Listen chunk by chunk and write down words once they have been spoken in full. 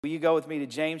Will you go with me to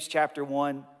James chapter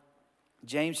 1?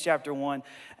 James chapter 1,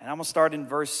 and I'm going to start in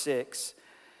verse 6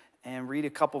 and read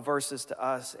a couple verses to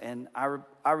us, and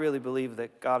I really believe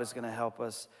that God is going to help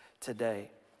us today.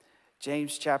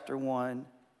 James chapter 1,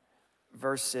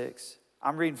 verse 6.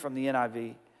 I'm reading from the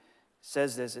NIV. It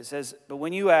says this. It says, "But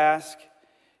when you ask,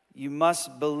 you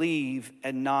must believe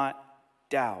and not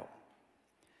doubt."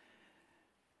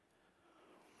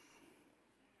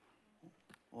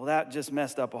 Well, that just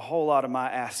messed up a whole lot of my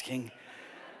asking.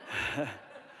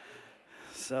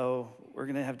 So we're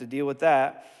going to have to deal with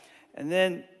that. And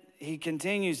then he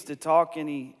continues to talk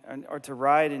or to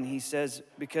write, and he says,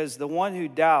 because the one who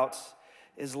doubts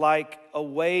is like a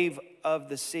wave of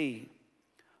the sea,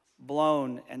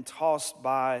 blown and tossed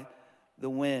by the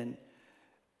wind.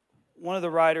 One of the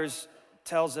writers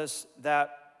tells us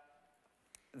that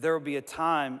there will be a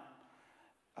time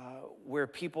where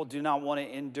people do not want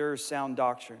to endure sound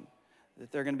doctrine,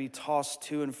 that they're going to be tossed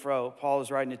to and fro. Paul is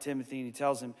writing to Timothy, and he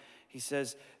tells him, he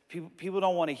says, people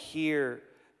don't want to hear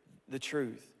the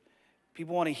truth.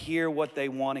 People want to hear what they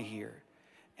want to hear.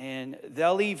 And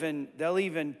they'll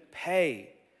even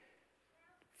pay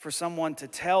for someone to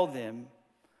tell them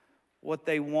what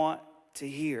they want to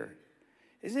hear.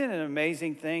 Isn't it an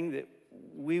amazing thing that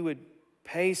we would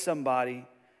pay somebody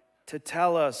to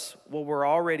tell us what we're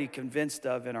already convinced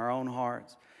of in our own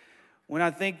hearts? When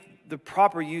I think the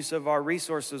proper use of our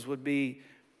resources would be,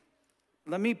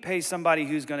 let me pay somebody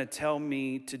who's going to tell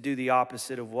me to do the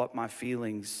opposite of what my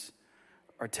feelings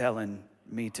are telling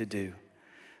me to do.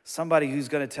 Somebody who's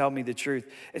going to tell me the truth.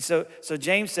 And so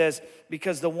James says,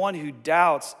 because the one who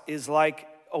doubts is like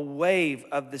a wave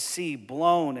of the sea,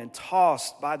 blown and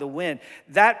tossed by the wind.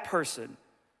 That person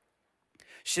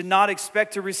should not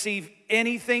expect to receive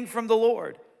anything from the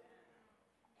Lord.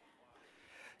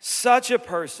 Such a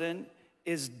person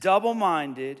is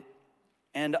double-minded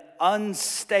and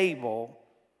unstable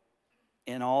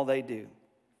in all they do.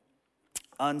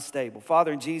 Unstable.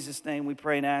 Father, in Jesus' name, we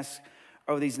pray and ask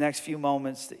over these next few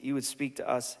moments that you would speak to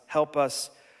us. Help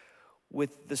us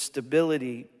with the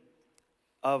stability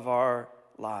of our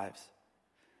lives.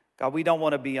 God, we don't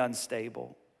want to be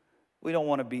unstable. We don't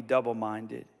want to be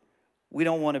double-minded. We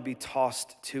don't want to be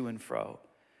tossed to and fro.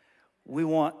 We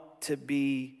want to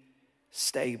be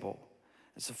stable.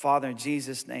 And so, Father, in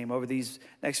Jesus' name, over these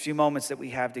next few moments that we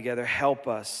have together, help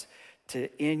us to,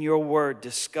 in your word,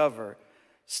 discover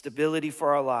stability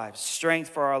for our lives, strength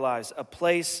for our lives, a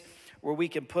place where we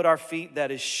can put our feet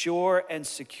that is sure and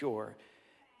secure.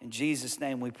 In Jesus'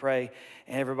 name we pray.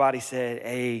 And everybody said,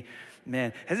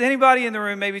 amen. Has anybody in the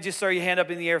room, maybe just throw your hand up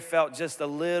in the air, felt just a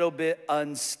little bit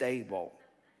unstable?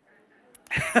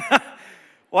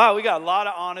 Wow, we got a lot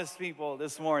of honest people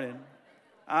this morning.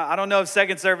 I don't know if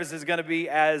second service is going to be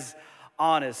as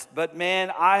honest, but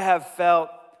man, I have felt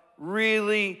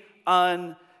really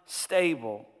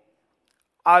unstable.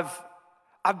 I've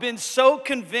been so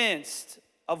convinced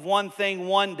of one thing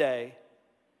one day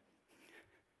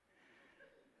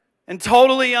and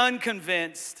totally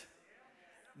unconvinced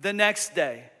the next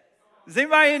day. Does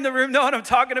anybody in the room know what I'm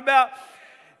talking about?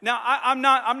 Now, I'm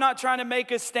not trying to make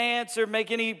a stance or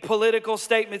make any political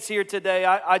statements here today.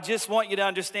 I just want you to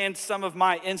understand some of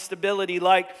my instability.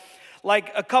 Like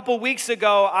a couple weeks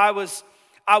ago, I was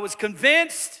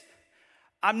convinced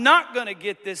I'm not going to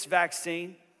get this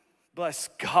vaccine. Bless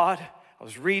God. I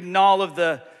was reading all of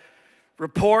the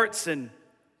reports, and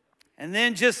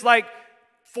then just like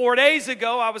 4 days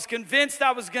ago, I was convinced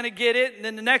I was going to get it, and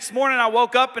then the next morning I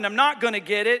woke up and I'm not going to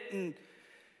get it, and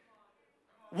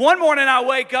one morning I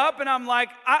wake up and I'm like,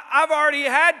 I've already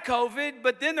had COVID,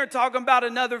 but then they're talking about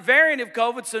another variant of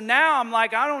COVID. So now I'm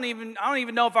like, I don't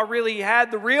even know if I really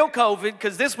had the real COVID,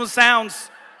 because this one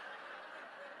sounds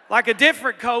like a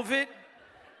different COVID.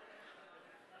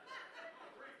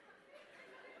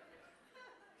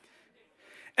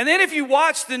 And then if you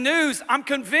watch the news, I'm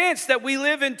convinced that we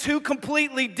live in two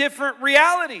completely different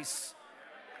realities.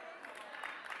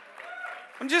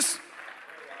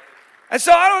 And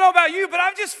so I don't know about you, but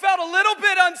I've just felt a little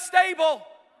bit unstable.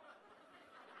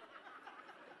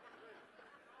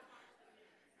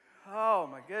 Oh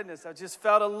my goodness, I just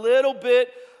felt a little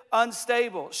bit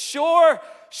unstable. Sure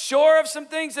of some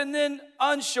things, and then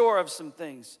unsure of some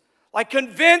things. Like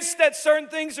convinced that certain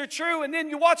things are true, and then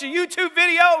you watch a YouTube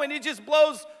video and it just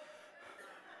blows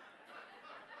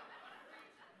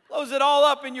it all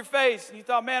up in your face. And you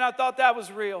thought, man, I thought that was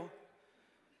real.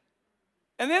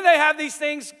 And then they have these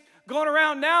things going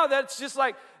around now that's just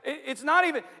like, it's not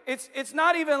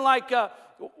even like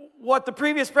what the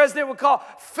previous president would call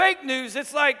fake news.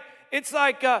 It's like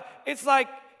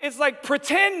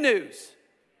pretend news.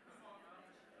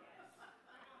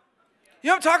 You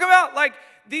know what I'm talking about? Like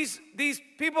these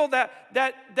people that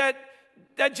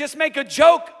just make a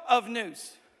joke of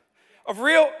news, of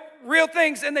real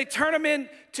things, and they turn them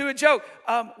into a joke.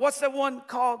 What's that one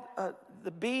called?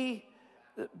 The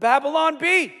Babylon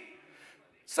Bee.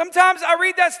 Sometimes I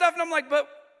read that stuff and I'm like, but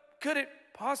could it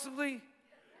possibly?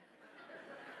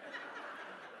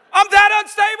 I'm that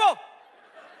unstable.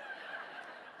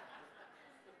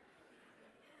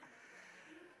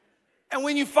 And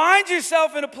when you find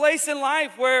yourself in a place in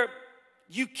life where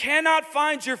you cannot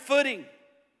find your footing,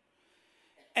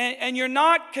 and you're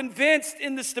not convinced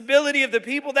in the stability of the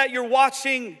people that you're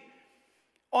watching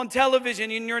on television,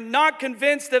 and you're not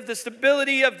convinced of the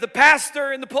stability of the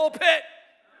pastor in the pulpit,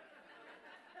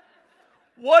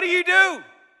 what do?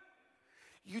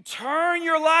 You turn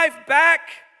your life back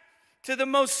to the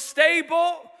most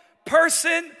stable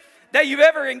person that you've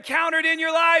ever encountered in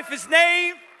your life. His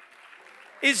name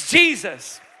is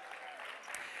Jesus.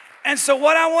 And so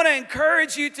what I want to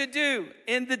encourage you to do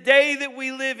in the day that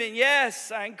we live in,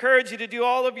 yes, I encourage you to do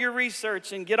all of your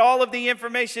research and get all of the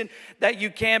information that you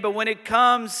can. But when it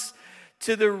comes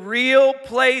to the real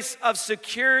place of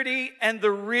security and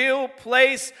the real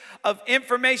place of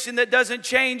information that doesn't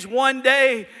change one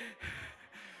day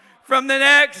from the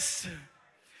next,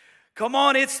 come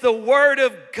on, it's the Word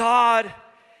of God.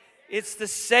 It's the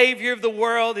Savior of the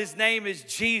world. His name is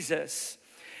Jesus.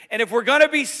 And if we're going to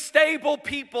be stable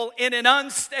people in an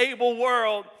unstable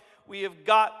world, we have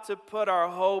got to put our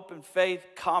hope and faith,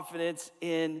 confidence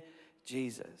in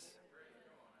Jesus.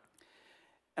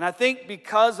 And I think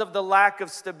because of the lack of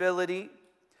stability,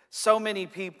 so many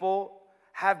people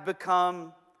have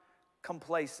become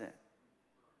complacent,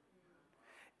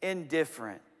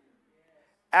 indifferent,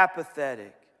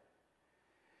 apathetic.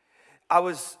 I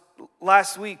was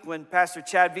last week when Pastor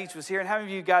Chad Veach was here, and how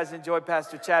many of you guys enjoyed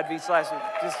Pastor Chad Veach last week?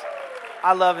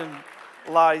 I love him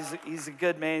a lot. He's a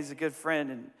good man. He's a good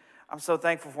friend, and I'm so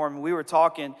thankful for him. We were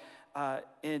talking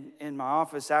in my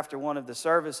office after one of the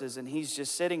services, and he's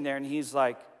just sitting there, and he's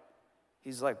like,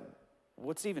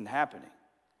 what's even happening?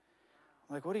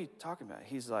 I'm like, what are you talking about?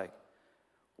 He's like,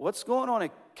 what's going on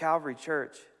at Calvary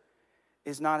Church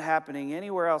is not happening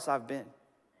anywhere else I've been.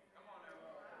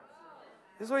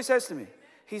 This is what he says to me.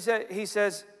 He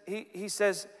says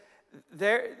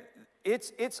there,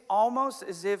 it's almost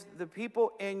as if the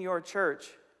people in your church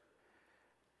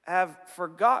have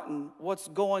forgotten what's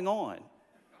going on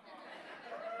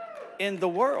in the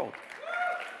world.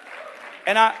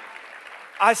 And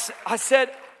I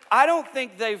said, I don't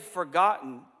think they've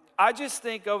forgotten. I just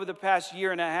think over the past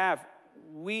year and a half,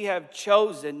 we have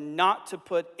chosen not to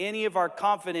put any of our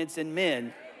confidence in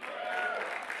men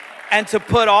and to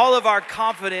put all of our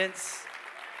confidence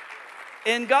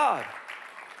in God.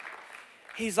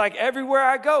 He's like, everywhere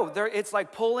I go, it's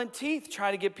like pulling teeth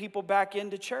trying to get people back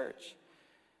into church,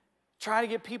 trying to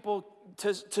get people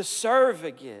to serve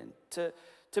again,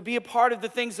 to be a part of the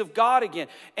things of God again.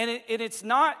 And it's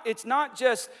not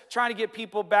just trying to get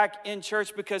people back in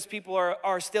church because people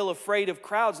are still afraid of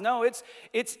crowds. No, it's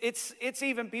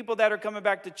even people that are coming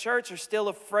back to church are still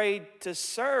afraid to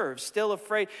serve, still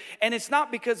afraid. And it's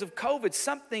not because of COVID.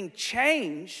 Something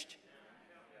changed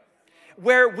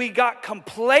where we got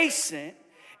complacent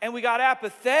and we got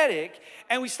apathetic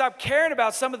and we stopped caring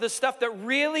about some of the stuff that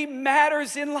really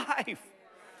matters in life.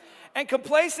 And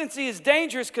complacency is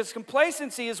dangerous because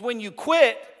complacency is when you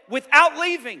quit without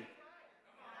leaving.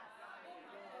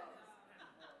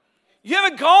 You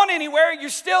haven't gone anywhere, you're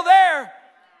still there,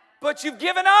 but you've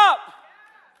given up.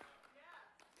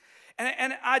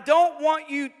 And I don't want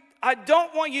you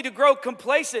to grow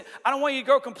complacent. I don't want you to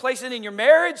grow complacent in your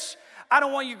marriage. I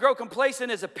don't want you to grow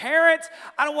complacent as a parent.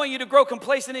 I don't want you to grow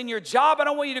complacent in your job. I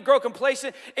don't want you to grow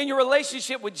complacent in your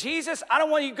relationship with Jesus. I don't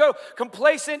want you to grow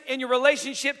complacent in your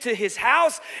relationship to his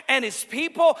house and his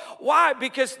people. Why?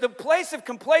 Because the place of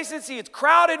complacency is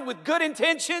crowded with good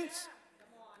intentions.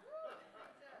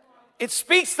 It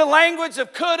speaks the language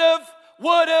of could've,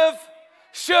 would've,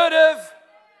 should've.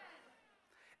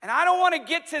 And I don't want to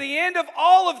get to the end of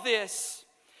all of this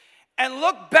and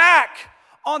look back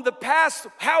on the past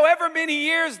however many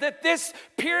years that this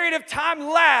period of time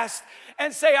lasts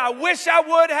and say, I wish I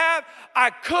would have, I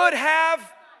could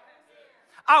have,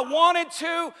 I wanted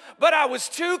to, but I was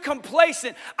too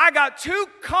complacent. I got too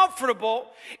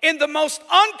comfortable in the most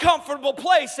uncomfortable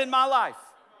place in my life.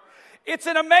 It's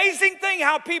an amazing thing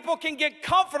how people can get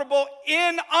comfortable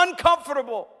in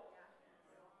uncomfortable.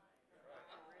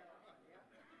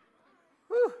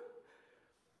 Whew.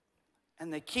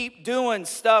 And they keep doing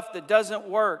stuff that doesn't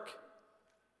work,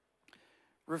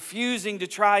 refusing to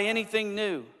try anything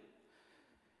new.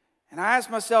 And I ask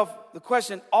myself the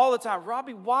question all the time,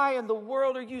 Robbie, why in the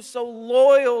world are you so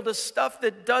loyal to stuff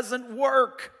that doesn't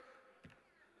work?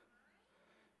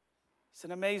 It's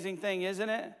an amazing thing, isn't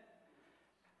it?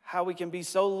 How we can be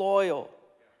so loyal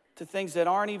to things that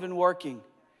aren't even working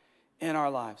in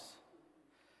our lives.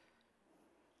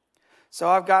 So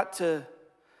I've got to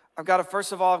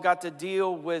first of all, I've got to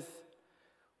deal with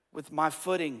my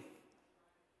footing.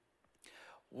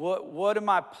 What am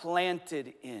I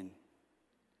planted in?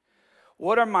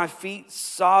 What are my feet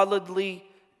solidly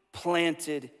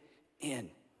planted in?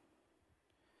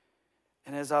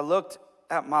 And as I looked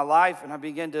at my life and I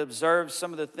began to observe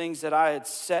some of the things that I had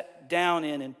set down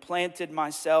in and planted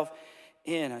myself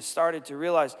in, I started to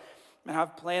realize, man,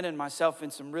 I've planted myself in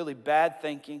some really bad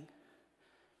thinking,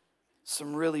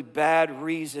 some really bad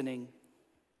reasoning,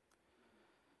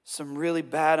 some really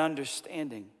bad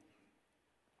understanding.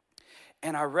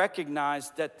 And I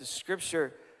recognized that the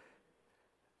scripture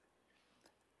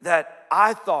that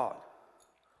I thought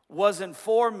wasn't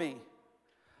for me,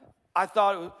 I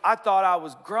thought I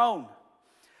was grown.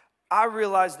 I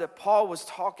realized that Paul was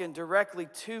talking directly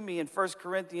to me in 1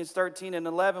 Corinthians 13 and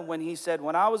 11 when he said,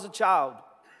 when I was a child,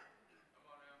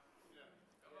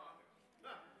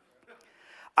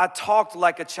 I talked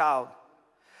like a child.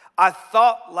 I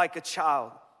thought like a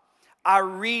child. I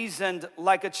reasoned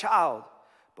like a child.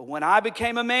 But when I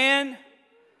became a man,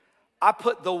 I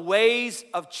put the ways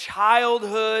of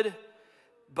childhood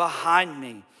behind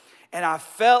me. And I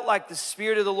felt like the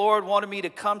Spirit of the Lord wanted me to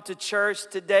come to church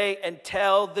today and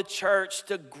tell the church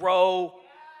to grow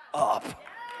up.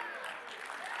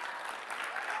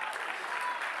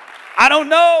 I don't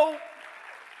know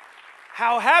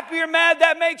how happy or mad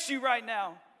that makes you right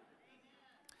now,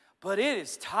 but it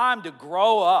is time to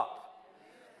grow up.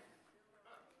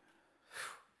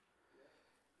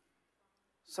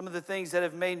 Some of the things that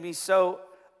have made me so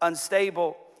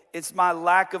unstable, it's my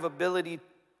lack of ability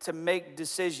to make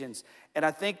decisions. And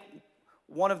I think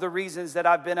one of the reasons that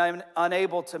I've been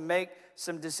unable to make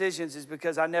some decisions is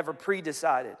because I never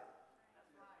pre-decided.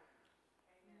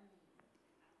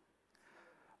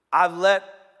 I've let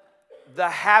the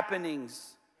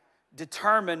happenings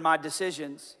determine my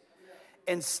decisions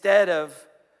instead of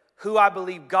who I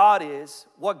believe God is,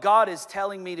 what God is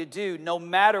telling me to do, no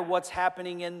matter what's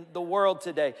happening in the world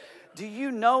today. Do you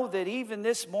know that even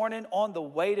this morning on the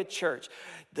way to church,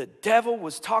 the devil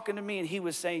was talking to me and he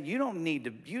was saying,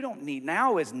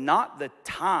 now is not the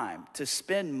time to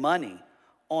spend money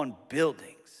on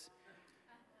buildings.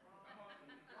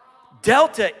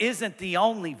 Delta isn't the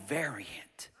only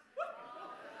variant.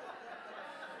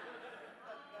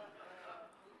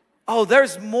 Oh,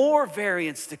 there's more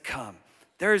variants to come.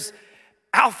 There's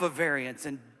alpha variants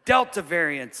and delta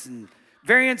variants and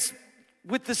variants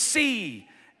with the C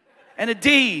and a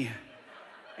D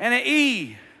and an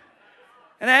E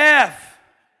and an F.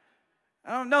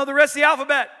 I don't know the rest of the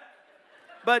alphabet,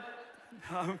 but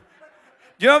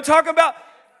you know what I'm talking about?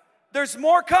 There's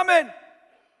more coming.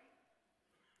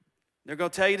 They're going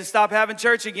to tell you to stop having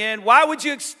church again. Why would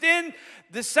you extend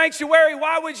the sanctuary?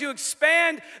 Why would you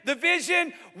expand the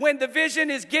vision when the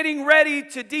vision is getting ready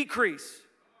to decrease?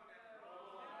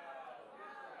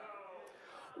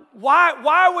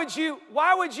 Why would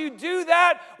you do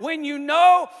that when you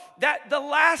know that the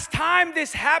last time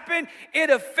this happened, it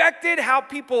affected how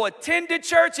people attended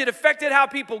church, it affected how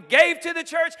people gave to the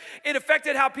church, it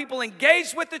affected how people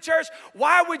engaged with the church?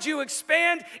 Why would you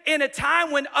expand in a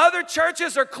time when other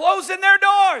churches are closing their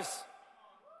doors?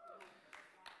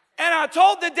 And I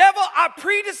told the devil, I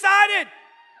pre-decided.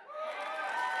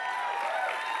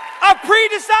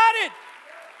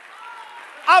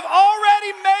 I've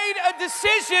already made a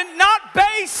decision not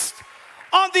based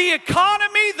on the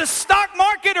economy, the stock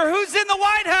market, or who's in the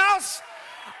White House.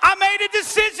 I made a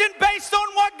decision based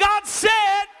on what God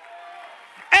said.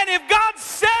 And if God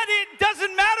said it,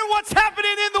 doesn't matter what's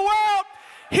happening in the world,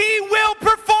 He will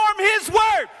perform His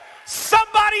word.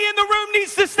 Somebody in the room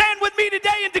needs to stand with me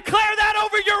today and declare that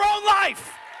over your own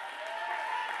life.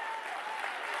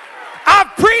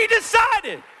 I've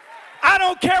pre-decided. I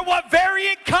don't care what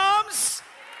variant comes.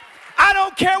 I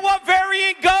don't care what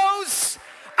variant goes.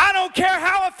 I don't care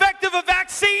how effective a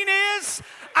vaccine is.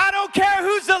 I don't care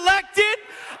who's elected.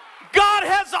 God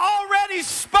has already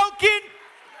spoken.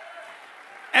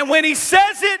 And when He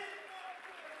says it,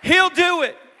 He'll do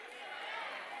it.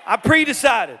 I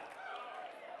pre-decided.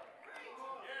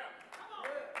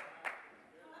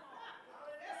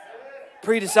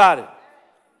 Pre-decided.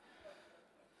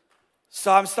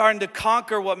 So I'm starting to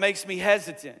conquer what makes me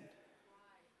hesitant.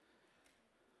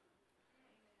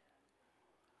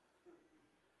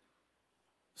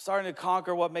 Starting to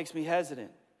conquer what makes me hesitant.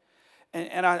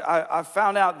 And I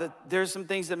found out that there's some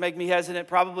things that make me hesitant,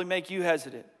 probably make you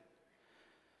hesitant.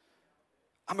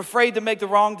 I'm afraid to make the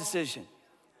wrong decision.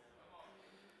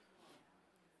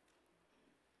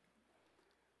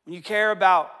 When you care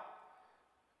about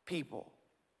people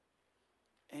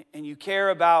and you care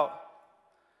about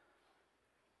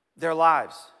their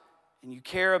lives and you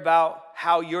care about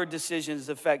how your decisions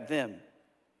affect them,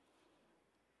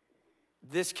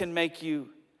 this can make you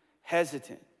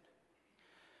hesitant.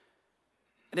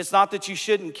 And it's not that you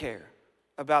shouldn't care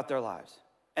about their lives.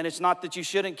 And it's not that you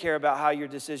shouldn't care about how your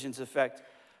decisions affect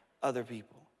other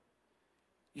people.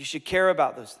 You should care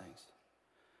about those things.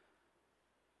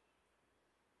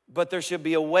 But there should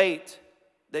be a weight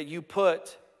that you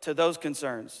put to those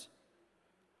concerns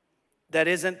that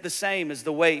isn't the same as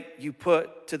the weight you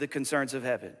put to the concerns of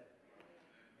heaven.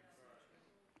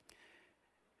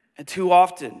 And too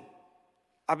often,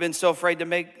 I've been so afraid to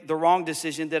make the wrong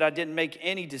decision that I didn't make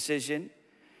any decision.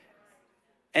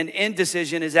 And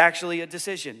indecision is actually a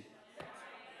decision.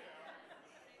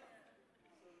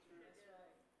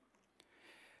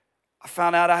 I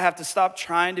found out I have to stop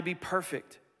trying to be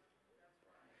perfect.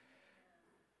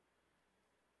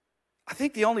 I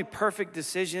think the only perfect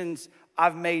decisions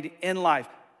I've made in life,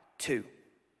 two.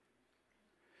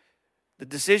 The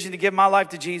decision to give my life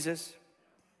to Jesus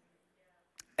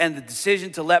and the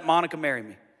decision to let Monica marry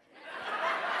me.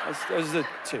 Those are the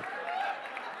two.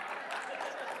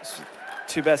 Those are the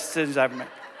two best decisions I've ever made.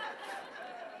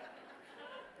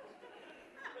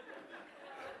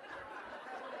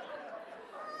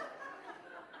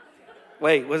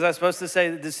 Wait, was I supposed to say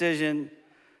the decision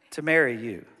to marry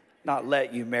you? Not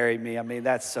let you marry me. I mean,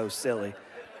 that's so silly.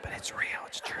 But it's real.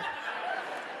 It's true.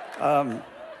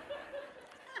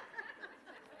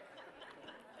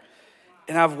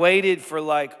 And I've waited for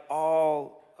like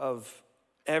all of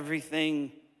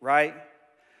everything, right,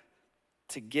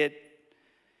 to get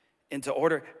into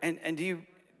order. And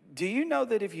do you know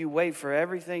that if you wait for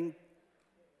everything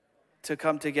to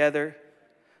come together,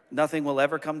 nothing will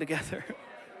ever come together?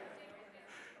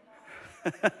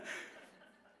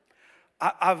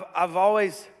 I've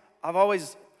always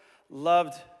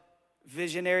loved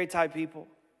visionary type people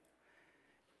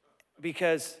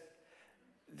because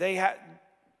they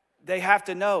have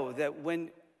to know that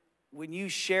when you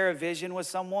share a vision with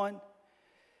someone,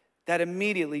 that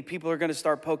immediately people are going to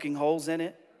start poking holes in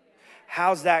it.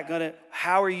 How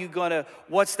are you gonna,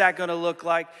 what's that gonna look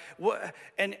like?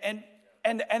 And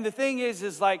the thing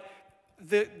is like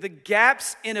the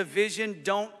gaps in a vision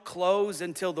don't close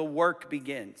until the work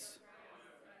begins.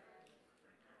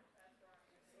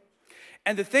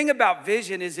 And the thing about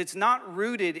vision is it's not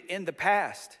rooted in the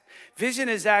past. Vision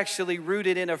is actually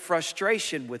rooted in a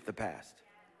frustration with the past.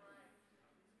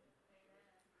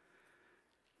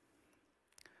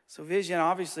 So vision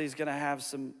obviously is going to have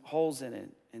some holes in it.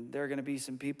 And there are going to be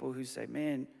some people who say,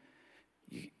 man,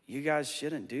 you guys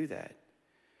shouldn't do that.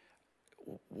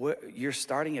 You're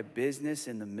starting a business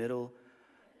in the middle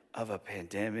of a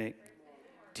pandemic.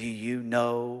 Do you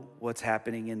know what's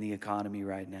happening in the economy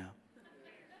right now?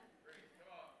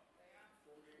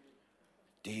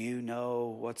 Do you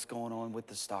know what's going on with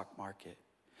the stock market?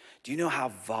 Do you know how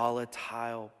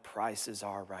volatile prices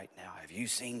are right now? Have you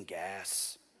seen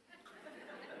gas?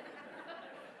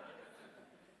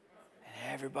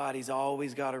 And everybody's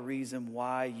always got a reason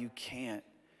why you can't.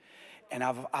 And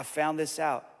I've found this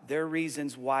out. Their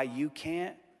reasons why you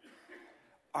can't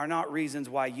are not reasons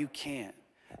why you can't.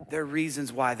 They're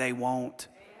reasons why they won't.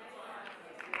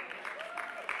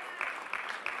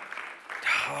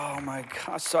 Oh my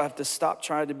gosh, so I have to stop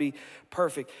trying to be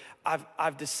perfect.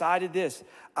 I've decided this.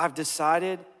 I've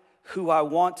decided who I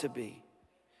want to be.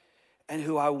 And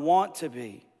who I want to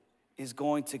be is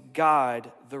going to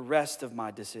guide the rest of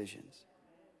my decisions.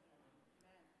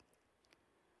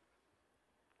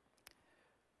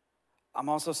 I'm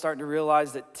also starting to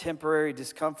realize that temporary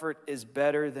discomfort is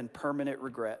better than permanent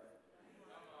regret.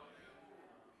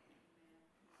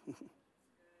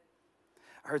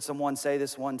 I heard someone say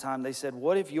this one time. They said,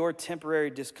 what if your temporary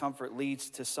discomfort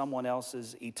leads to someone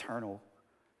else's eternal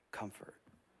comfort?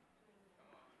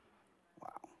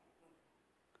 Wow.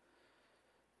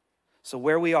 So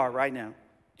where we are right now,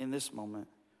 in this moment,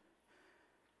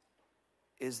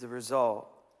 is the result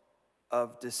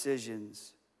of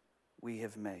decisions we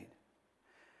have made.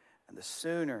 And the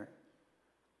sooner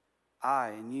I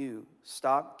and you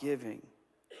stop giving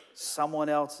someone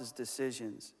else's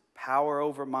decisions power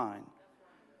over mine,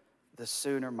 the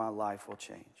sooner my life will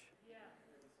change.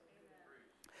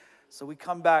 So we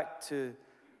come back to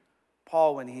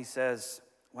Paul when he says,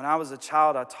 when I was a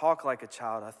child, I talked like a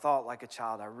child, I thought like a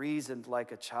child, I reasoned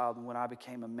like a child, and when I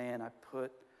became a man, I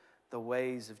put the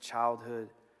ways of childhood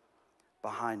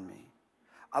behind me.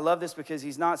 I love this because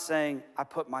he's not saying, I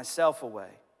put myself away.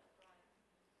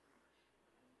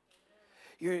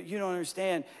 You don't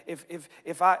understand.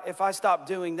 If I stop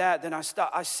doing that, then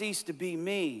I cease to be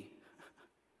me.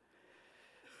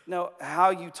 No,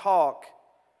 how you talk,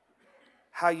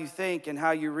 how you think, and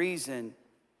how you reason,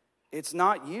 it's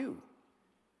not you.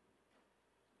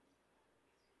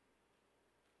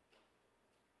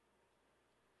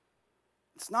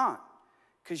 It's not.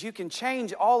 Because you can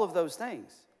change all of those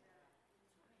things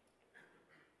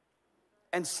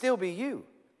and still be you.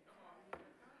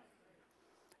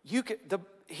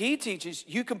 He teaches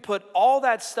you can put all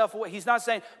that stuff away. He's not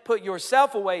saying put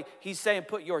yourself away. He's saying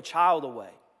put your child away.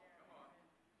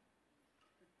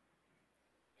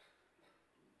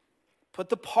 Put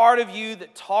the part of you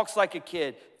that talks like a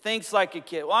kid, thinks like a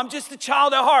kid. Well, I'm just a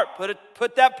child at heart.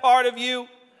 Put that part of you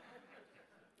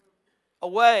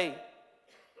away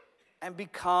and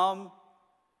become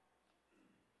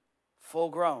full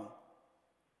grown.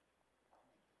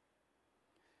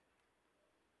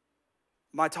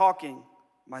 My talking,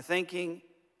 my thinking,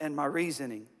 and my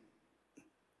reasoning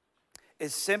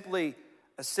is simply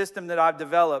a system that I've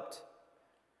developed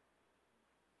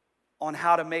on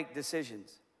how to make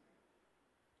decisions.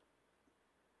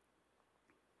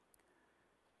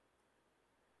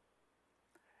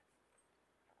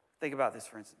 Think about this,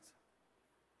 for instance.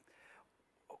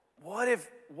 What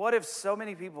if so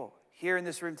many people here in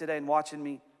this room today and watching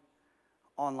me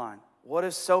online, what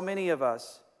if so many of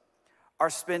us are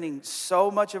spending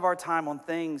so much of our time on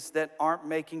things that aren't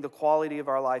making the quality of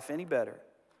our life any better?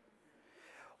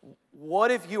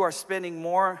 What if you are spending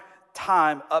more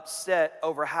time upset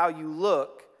over how you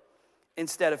look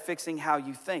instead of fixing how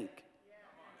you think?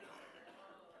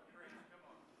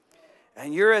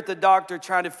 And you're at the doctor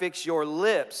trying to fix your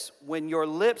lips when your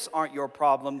lips aren't your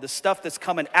problem. The stuff that's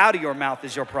coming out of your mouth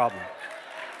is your problem.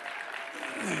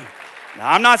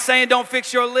 Now, I'm not saying don't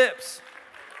fix your lips.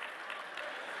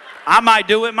 I might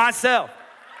do it myself.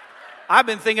 I've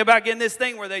been thinking about getting this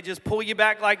thing where they just pull you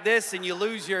back like this and you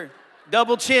lose your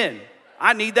double chin.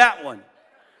 I need that one.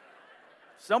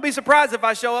 So don't be surprised if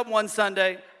I show up one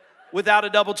Sunday without a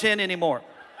double chin anymore.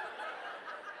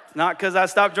 It's not because I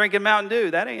stopped drinking Mountain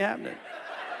Dew. That ain't happening.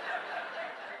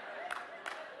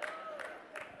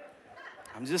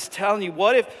 I'm just telling you,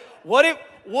 what if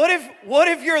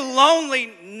you're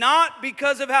lonely not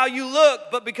because of how you look,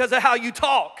 but because of how you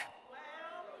talk?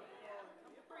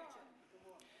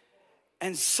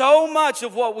 And so much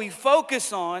of what we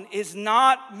focus on is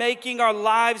not making our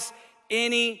lives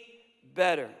any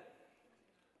better.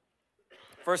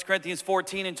 1 Corinthians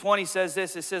 14:20 says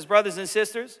this. It says, brothers and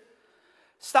sisters,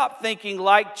 stop thinking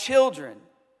like children.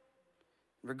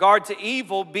 In regard to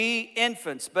evil, be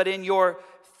infants, but in your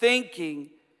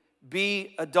thinking,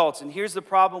 be adults. And here's the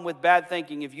problem with bad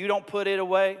thinking. If you don't put it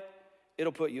away,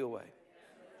 it'll put you away.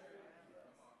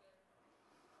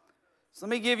 So let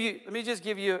me just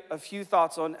give you a few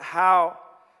thoughts on how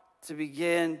to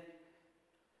begin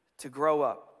to grow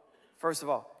up. First of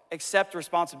all, accept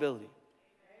responsibility.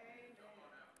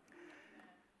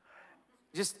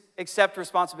 Just accept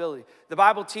responsibility. The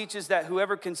Bible teaches that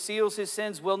whoever conceals his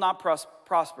sins will not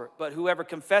prosper, but whoever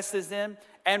confesses them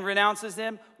and renounces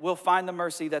them will find the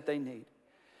mercy that they need.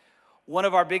 One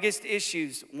of our biggest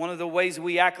issues, one of the ways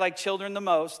we act like children the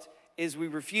most, is we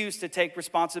refuse to take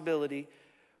responsibility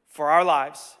for our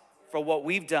lives, for what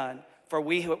we've done,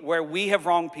 where we have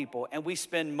wronged people. And we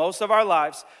spend most of our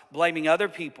lives blaming other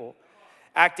people,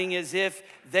 acting as if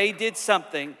they did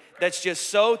something that's just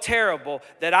so terrible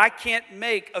that I can't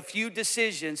make a few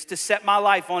decisions to set my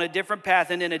life on a different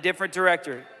path and in a different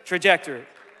trajectory.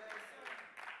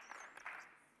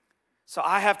 So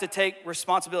I have to take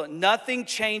responsibility. Nothing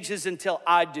changes until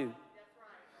I do.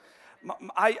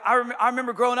 I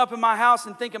remember growing up in my house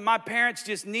and thinking my parents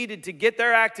just needed to get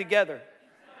their act together.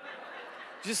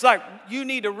 Just like, you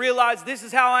need to realize this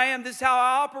is how I am, this is how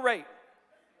I operate.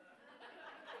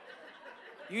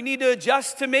 You need to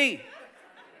adjust to me.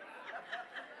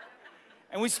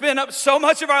 And we spend up so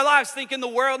much of our lives thinking the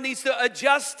world needs to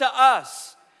adjust to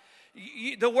us.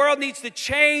 The world needs to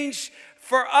change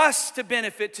for us to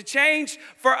benefit, to change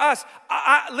for us.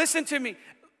 Listen to me.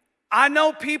 I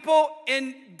know people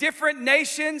in different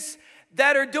nations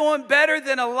that are doing better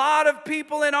than a lot of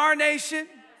people in our nation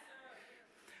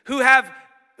who have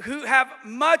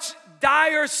much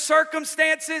dire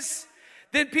circumstances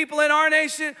than people in our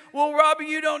nation. Well, Robbie,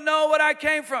 you don't know what I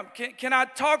came from. Can I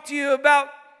talk to you about?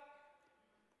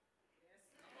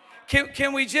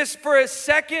 Can we just for a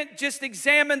second just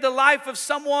examine the life of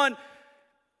someone?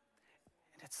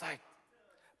 And it's like,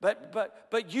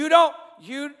 But you don't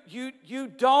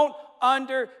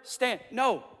understand.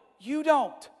 No, you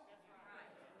don't.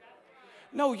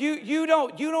 No, you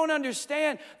don't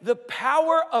understand the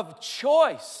power of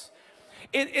choice.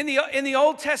 In the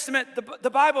Old Testament, the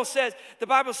Bible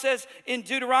says in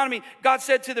Deuteronomy, God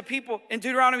said to the people in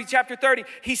Deuteronomy chapter 30,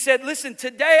 he said, listen,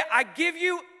 today I give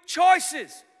you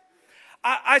choices.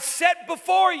 I set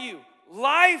before you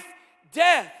life,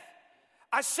 death.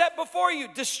 I set before you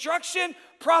destruction,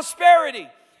 prosperity.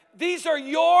 These are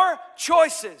your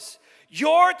choices.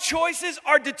 Your choices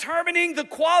are determining the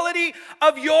quality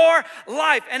of your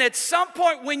life. And at some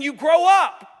point when you grow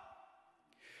up,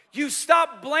 you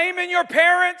stop blaming your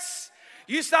parents.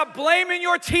 You stop blaming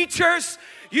your teachers.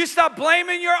 You stop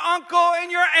blaming your uncle and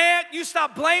your aunt. You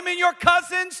stop blaming your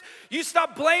cousins. You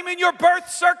stop blaming your birth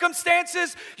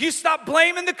circumstances. You stop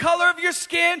blaming the color of your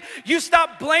skin. You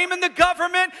stop blaming the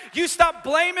government. You stop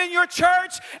blaming your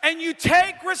church. And you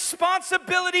take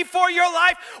responsibility for your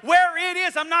life where it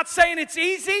is. I'm not saying it's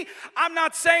easy. I'm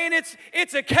not saying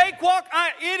it's a cakewalk.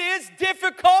 It is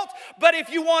difficult. But if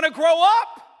you want to grow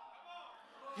up,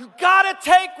 you got to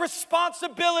take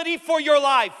responsibility for your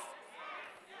life.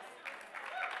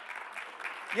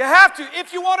 You have to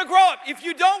if you want to grow up. If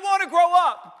you don't want to grow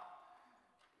up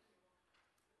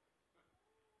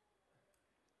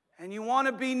and you want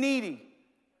to be needy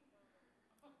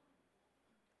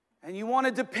and you want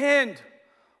to depend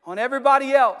on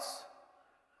everybody else,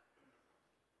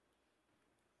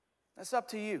 that's up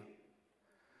to you.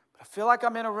 But I feel like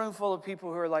I'm in a room full of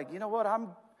people who are like, you know what,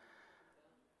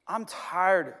 I'm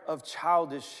tired of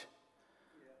childish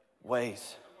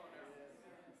ways.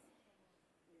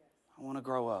 I want to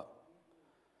grow up.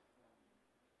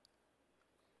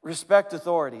 Respect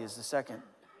authority is the second.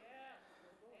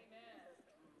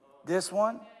 This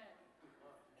one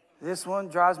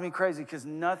drives me crazy because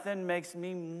nothing makes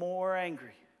me more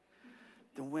angry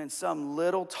than when some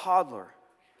little toddler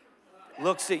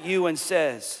looks at you and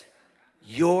says,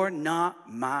 "You're not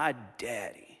my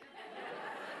daddy."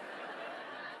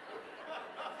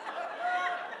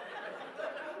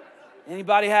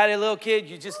 Anybody had a little kid,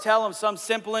 you just tell them some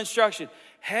simple instruction.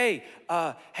 Hey,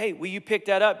 will you pick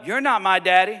that up? You're not my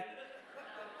daddy.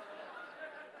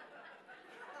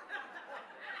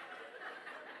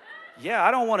 Yeah,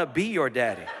 I don't want to be your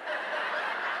daddy.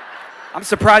 I'm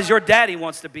surprised your daddy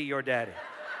wants to be your daddy.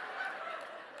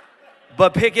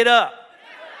 But pick it up.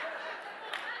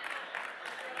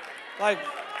 Like,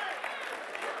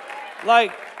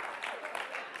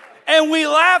 and we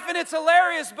laugh and it's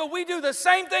hilarious, but we do the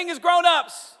same thing as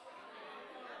grown-ups.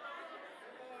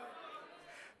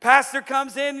 Pastor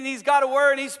comes in and he's got a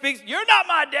word and he speaks, "You're not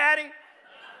my daddy."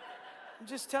 I'm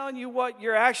just telling you what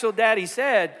your actual daddy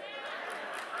said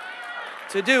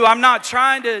to do. I'm not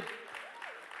trying to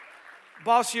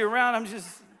boss you around.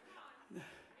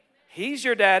 He's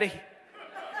your daddy.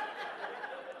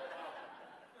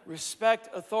 Respect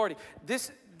authority.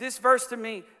 This verse to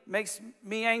me makes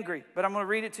me angry, but I'm going to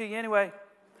read it to you anyway.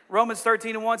 Romans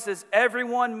 13:1 says,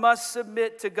 "Everyone must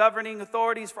submit to governing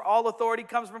authorities, for all authority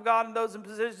comes from God, and those in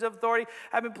positions of authority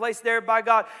have been placed there by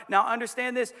God." Now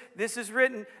understand this. This is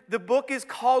written. The book is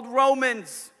called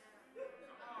Romans.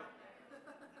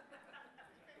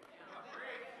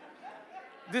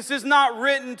 This is not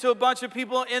written to a bunch of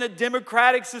people in a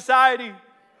democratic society.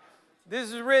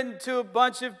 This is written to a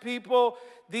bunch of people,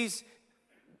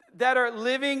 that are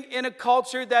living in a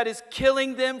culture that is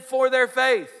killing them for their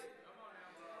faith.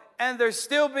 And they're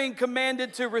still being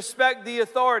commanded to respect the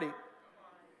authority.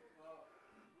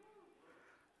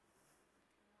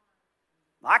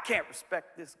 I can't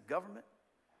respect this government.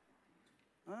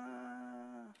 I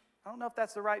don't know if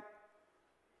that's the right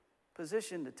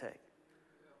position to take.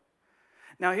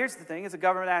 Now, here's the thing. If the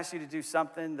government asks you to do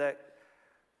something that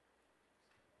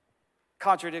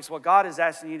contradicts what God is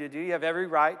asking you to do, you have every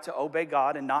right to obey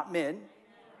God and not men.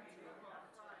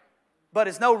 But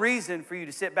it's no reason for you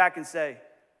to sit back and say,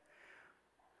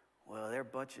 "Well, they're a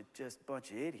bunch of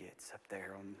idiots up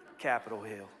there on Capitol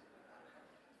Hill."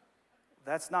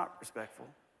 That's not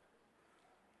respectful.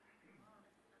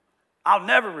 I'll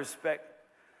never respect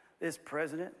this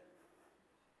president.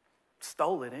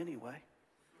 Stole it anyway.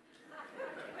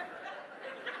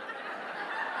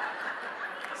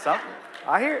 Something.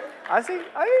 I hear it. I see.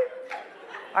 I hear it.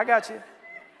 I got you.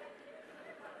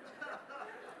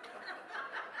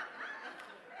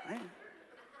 Man,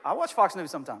 I watch Fox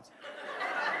News sometimes.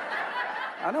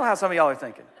 I know how some of y'all are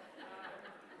thinking.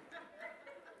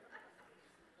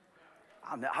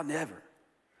 I'll never.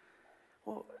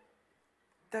 Well,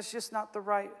 that's just not the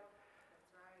right.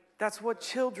 That's what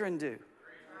children do.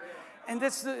 And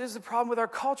this is the problem with our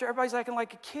culture. Everybody's acting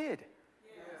like a kid.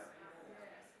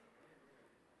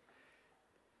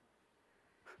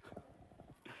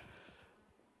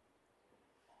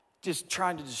 just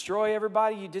trying to destroy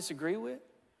everybody you disagree with?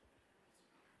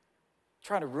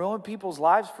 Trying to ruin people's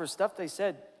lives for stuff they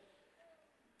said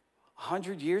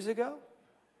 100 years ago?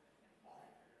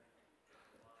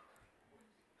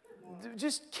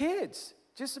 Just kids.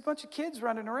 Just a bunch of kids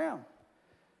running around.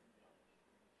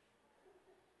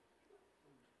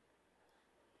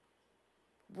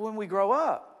 When we grow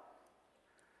up,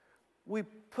 we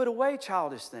put away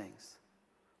childish things.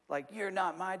 Like, you're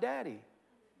not my daddy.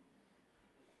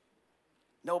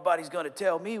 Nobody's going to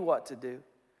tell me what to do.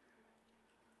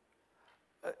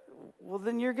 Well,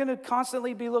 then you're going to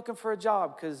constantly be looking for a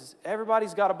job because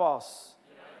everybody's got a boss.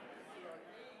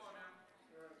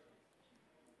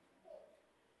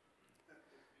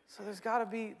 So there's got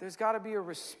to be a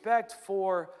respect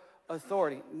for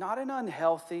authority, not an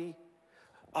unhealthy,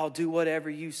 I'll do whatever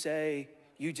you say,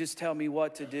 you just tell me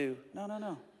what to do.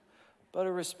 No. But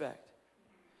a respect.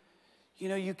 You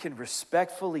know, you can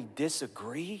respectfully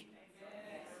disagree.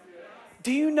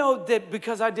 Do you know that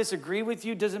because I disagree with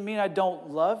you doesn't mean I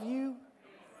don't love you?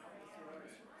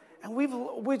 And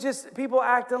we just, people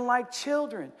acting like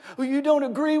children. Well, you don't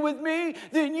agree with me,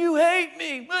 then you hate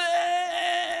me.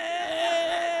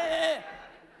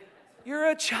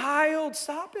 You're a child.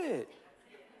 Stop it.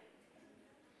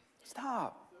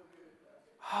 Stop.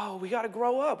 Oh, we got to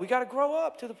grow up. We got to grow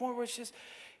up to the point where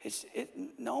it's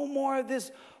no more of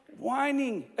this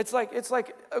whining. It's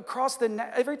like across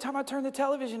every time I turn the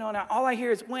television on, all I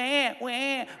hear is wah,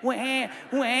 wah, wah,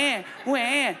 wah,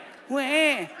 wah,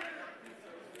 wah.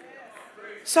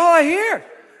 That's all I hear.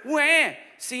 Wah.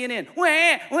 CNN,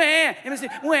 wah, wah, MSC,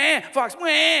 wah, Fox,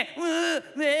 wah, wah,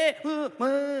 wah,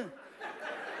 wah.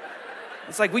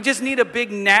 It's like we just need a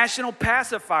big national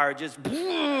pacifier, just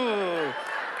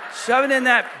shove it in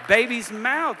that baby's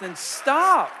mouth and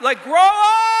stop. Like, grow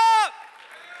up.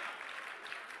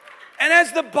 And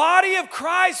as the body of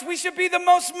Christ, we should be the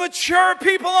most mature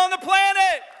people on the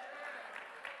planet.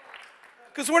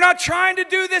 Because we're not trying to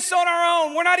do this on our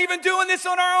own. We're not even doing this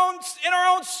on in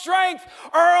our own strength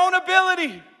or our own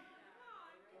ability.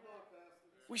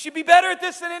 We should be better at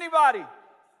this than anybody.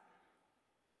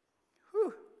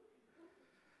 Whew.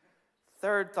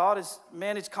 Third thought is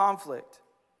manage conflict.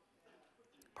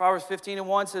 Proverbs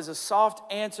 15:1 says, a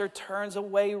soft answer turns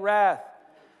away wrath,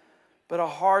 but a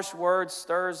harsh word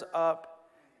stirs up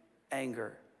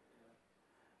anger.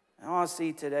 And all I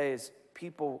see today is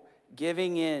people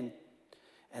giving in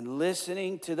and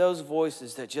listening to those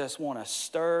voices that just want to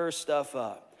stir stuff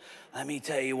up. Let me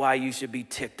tell you why you should be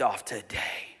ticked off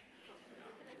today.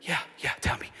 Yeah,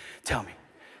 tell me.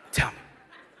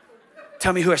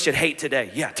 Tell me who I should hate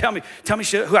today. Yeah, tell me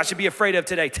who I should be afraid of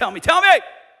today. Tell me. Oh,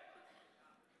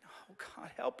 God,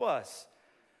 help us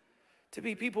to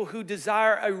be people who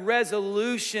desire a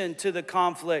resolution to the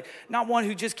conflict, not one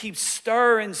who just keeps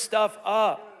stirring stuff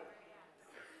up.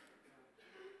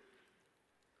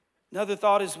 Another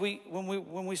thought is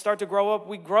when we start to grow up,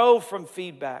 we grow from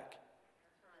feedback.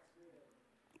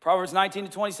 Proverbs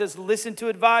 19:20 says, listen to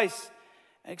advice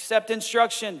and accept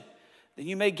instruction, then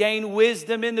you may gain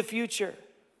wisdom in the future.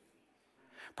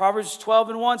 Proverbs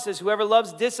 12:1 says, whoever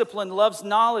loves discipline loves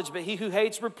knowledge, but he who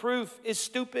hates reproof is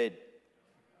stupid.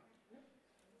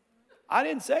 I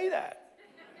didn't say that.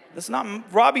 That's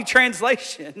not Robbie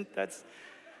translation. That's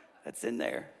in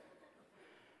there.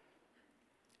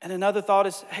 And another thought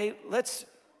is, hey, let's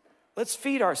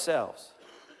feed ourselves.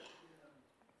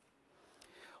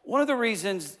 One of the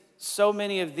reasons so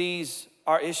many of these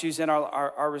are issues in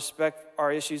our respect,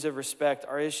 our issues of respect,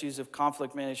 our issues of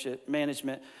conflict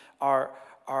management, our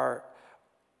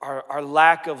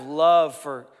lack of love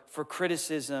for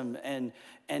criticism and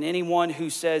anyone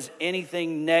who says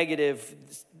anything negative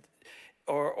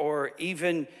or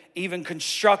even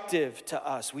constructive to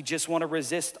us. We just want to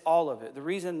resist all of it. The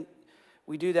reason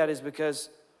we do that is because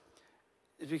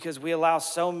we allow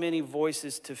so many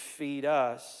voices to feed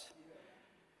us.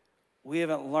 We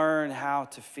haven't learned how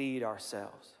to feed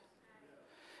ourselves.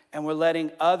 And we're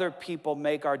letting other people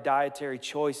make our dietary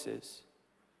choices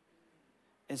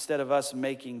instead of us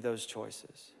making those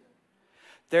choices.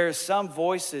 There are some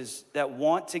voices that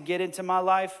want to get into my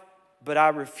life, but I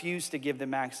refuse to give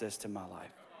them access to my life.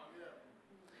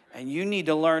 And you need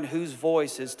to learn whose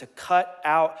voice is to cut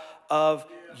out of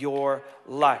your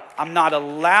life. I'm not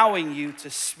allowing you to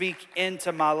speak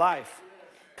into my life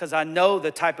because I know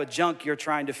the type of junk you're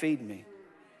trying to feed me.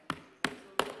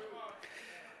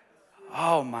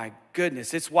 Oh my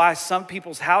goodness. It's why some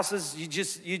people's houses you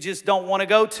just don't want to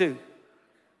go to.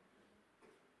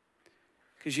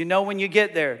 Because you know when you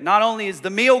get there, not only is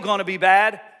the meal going to be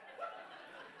bad,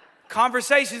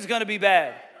 conversation's going to be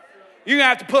bad. You're going to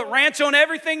have to put ranch on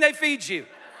everything they feed you.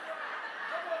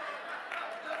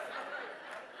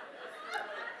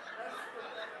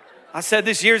 I said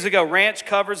this years ago, ranch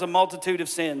covers a multitude of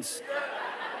sins.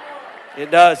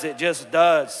 It does, it just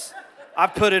does. I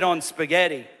put it on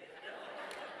spaghetti.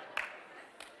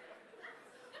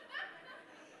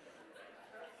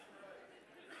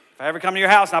 If I ever come to your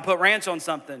house and I put ranch on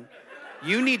something,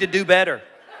 you need to do better.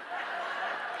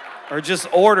 Or just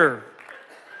order.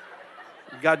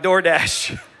 You got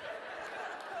DoorDash.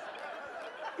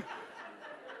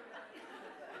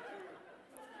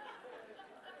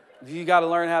 You got to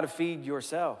learn how to feed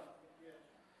yourself.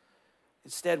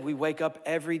 Instead, we wake up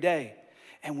every day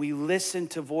and we listen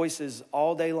to voices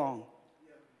all day long.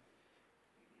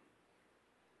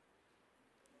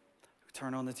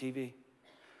 Turn on the TV.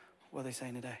 What are they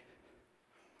saying today?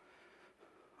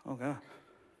 Oh, God.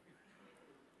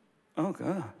 Oh,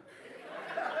 God.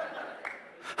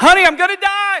 Honey, I'm going to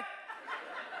die.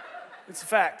 It's a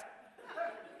fact.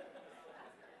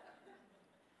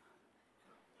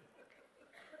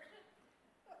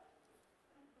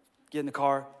 Get in the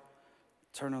car,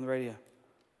 turn on the radio.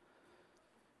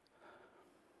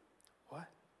 What?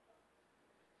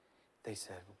 They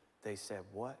said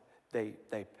what? They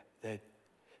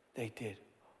did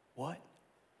what?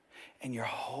 And your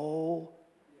whole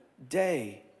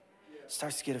day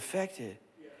starts to get affected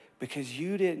because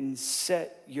you didn't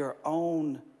set your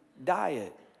own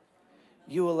diet.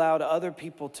 You allowed other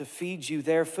people to feed you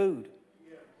their food.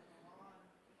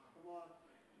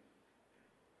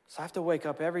 So I have to wake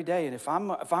up every day, and if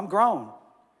I'm grown,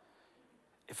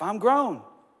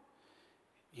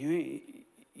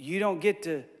 you don't get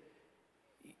to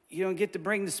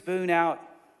bring the spoon out,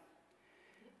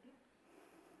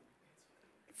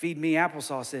 feed me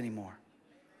applesauce anymore.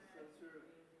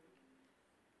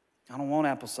 I don't want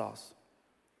applesauce.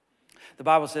 The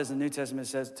Bible says in the New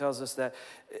Testament tells us that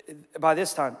by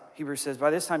this time, Hebrews says,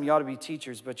 by this time you ought to be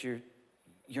teachers, but you're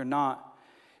not.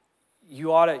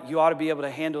 You ought to be able to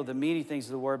handle the meaty things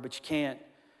of the word, but you can't.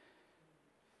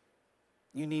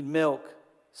 You need milk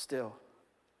still.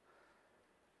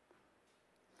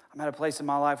 I'm at a place in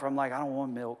my life where I'm like, I don't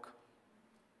want milk.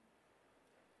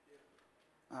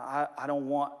 I don't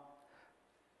want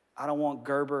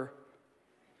Gerber.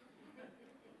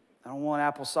 I don't want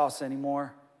applesauce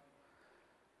anymore.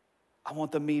 I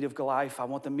want the meat of life. I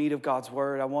want the meat of God's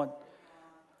word.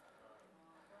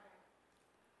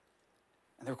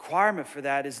 And the requirement for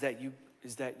that is that you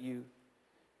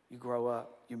grow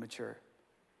up, you mature.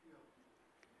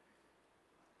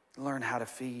 Learn how to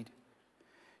feed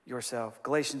yourself.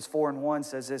 Galatians 4:1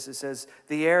 says this. It says,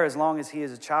 the heir, as long as he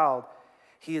is a child,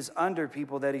 he is under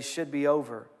people that he should be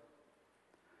over.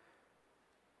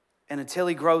 And until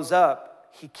he grows up,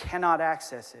 he cannot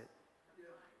access it.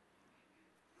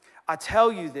 I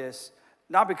tell you this,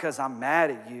 not because I'm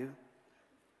mad at you.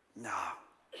 No.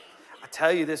 I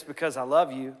tell you this because I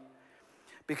love you.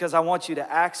 Because I want you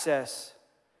to access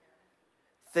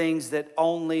things that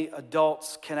only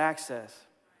adults can access.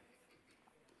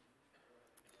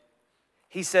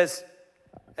 He says,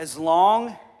 as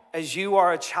long as you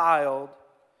are a child,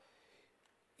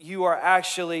 you are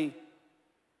actually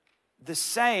the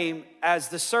same as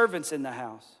the servants in the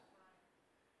house.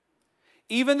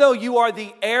 Even though you are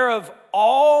the heir of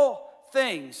all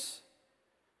things,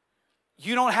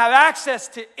 you don't have access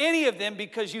to any of them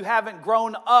because you haven't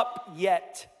grown up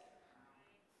yet.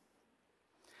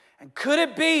 And could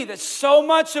it be that so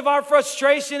much of our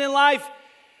frustration in life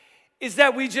is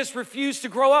that we just refuse to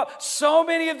grow up? So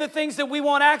many of the things that we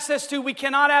want access to, we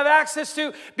cannot have access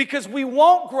to because we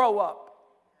won't grow up.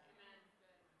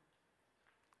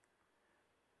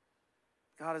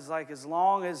 God is like, as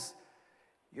long as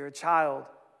you're a child,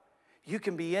 you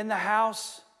can be in the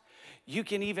house, you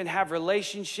can even have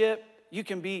relationship, you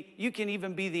can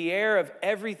even be the heir of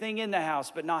everything in the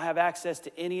house, but not have access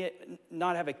to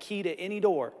not have a key to any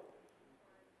door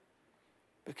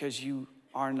because you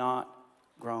are not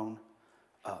grown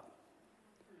up.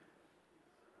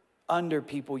 Under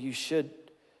people you should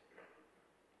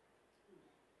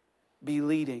be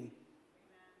leading.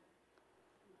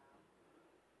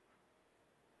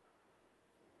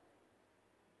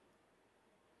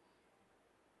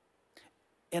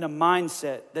 In a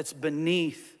mindset that's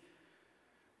beneath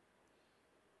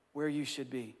where you should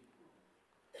be.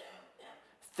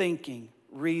 Thinking,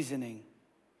 reasoning,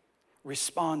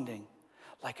 responding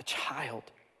like a child.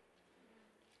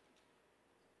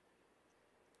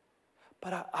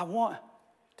 But I want,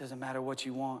 doesn't matter what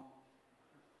you want.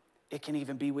 It can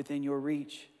even be within your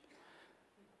reach.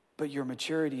 But your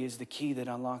maturity is the key that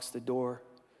unlocks the door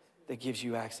that gives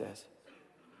you access.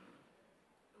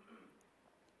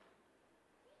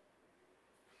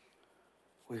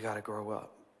 We've got to grow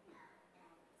up.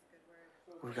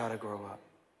 We've got to grow up.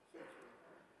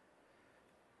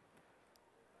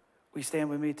 Will you stand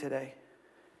with me today?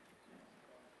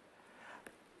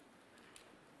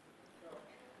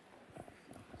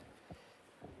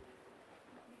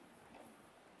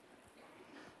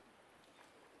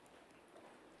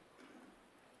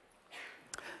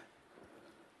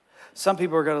 Some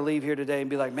people are going to leave here today and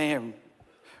be like, man,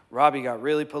 Robbie got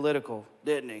really political,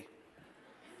 didn't he?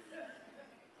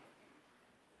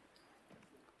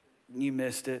 You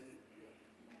missed it.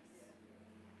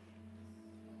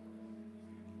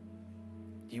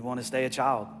 You want to stay a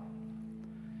child.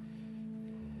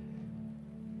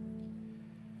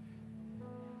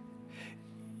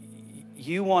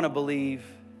 You want to believe,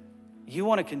 you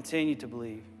want to continue to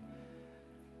believe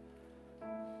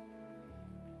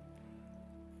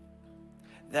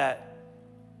that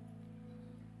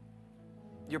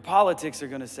your politics are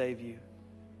going to save you.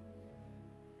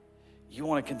 You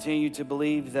want to continue to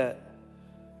believe that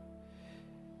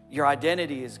your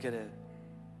identity is going to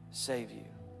save you.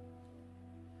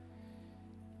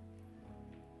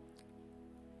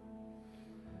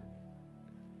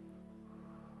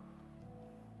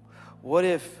 What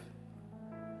if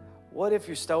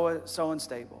you're so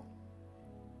unstable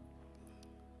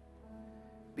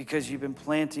because you've been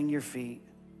planting your feet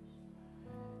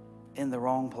in the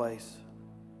wrong place?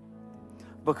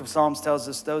 Book of Psalms tells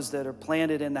us those that are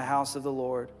planted in the house of the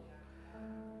Lord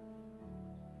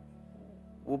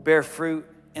will bear fruit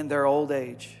in their old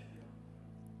age.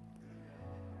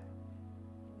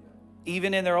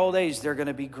 Even in their old age, they're going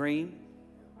to be green.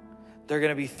 They're going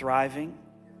to be thriving.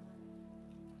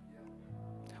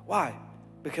 Why?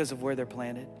 Because of where they're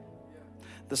planted.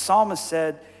 The psalmist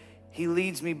said, He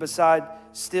leads me beside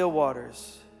still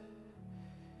waters.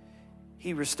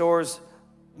 He restores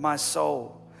my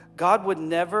soul. God would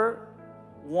never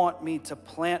want me to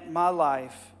plant my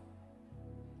life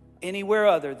anywhere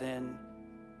other than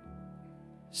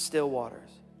still waters.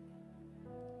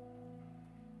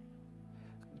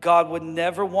 God would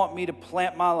never want me to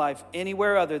plant my life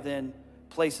anywhere other than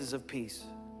places of peace.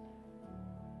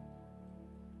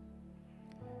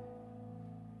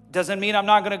 Doesn't mean I'm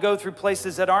not going to go through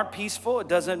places that aren't peaceful. It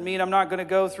doesn't mean I'm not going to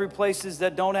go through places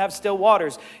that don't have still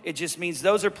waters. It just means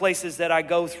those are places that I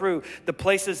go through. The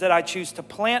places that I choose to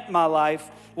plant my life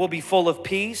will be full of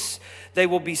peace. They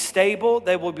will be stable.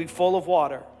 They will be full of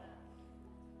water.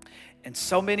 And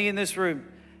so many in this room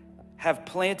have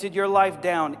planted your life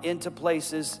down into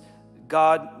places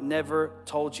God never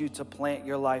told you to plant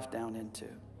your life down into.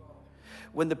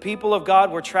 When the people of God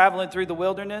were traveling through the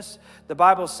wilderness, the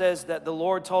Bible says that the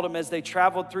Lord told them as they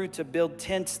traveled through to build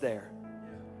tents there.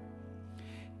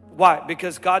 Why?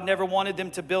 Because God never wanted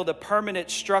them to build a permanent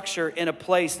structure in a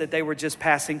place that they were just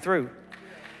passing through.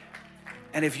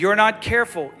 And if you're not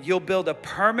careful, you'll build a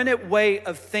permanent way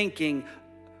of thinking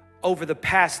over the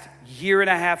past year and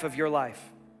a half of your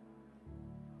life.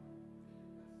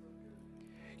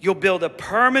 You'll build a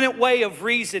permanent way of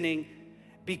reasoning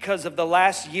because of the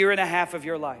last year and a half of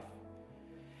your life.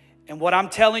 And what I'm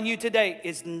telling you today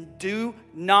is do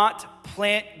not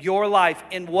plant your life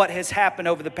in what has happened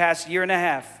over the past year and a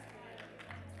half.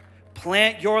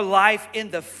 Plant your life in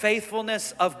the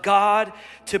faithfulness of God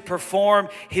to perform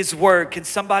His word. Can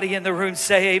somebody in the room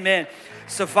say amen?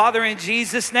 So Father, in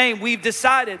Jesus' name, we've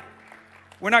decided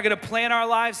we're not going to plant our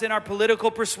lives in our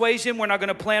political persuasion. We're not going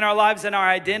to plant our lives in our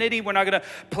identity. We're not going to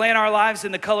plant our lives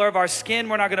in the color of our skin.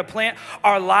 We're not going to plant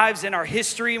our lives in our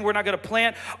history. We're not going to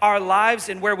plant our lives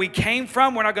in where we came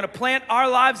from. We're not going to plant our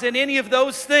lives in any of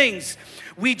those things.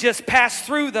 We just pass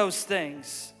through those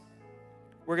things.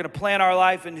 We're going to plant our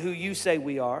life in who you say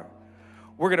we are.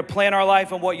 We're going to plant our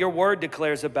life in what your word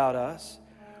declares about us.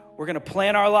 We're going to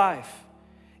plant our life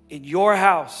in your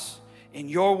house, in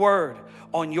your word,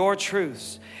 on your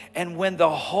truths. And when the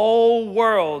whole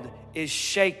world is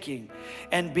shaking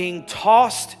and being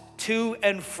tossed to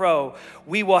and fro,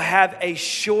 we will have a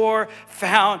sure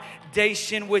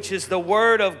foundation, which is the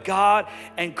word of God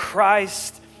and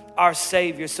Christ our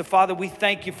Savior. So Father, we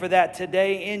thank you for that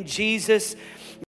today in Jesus'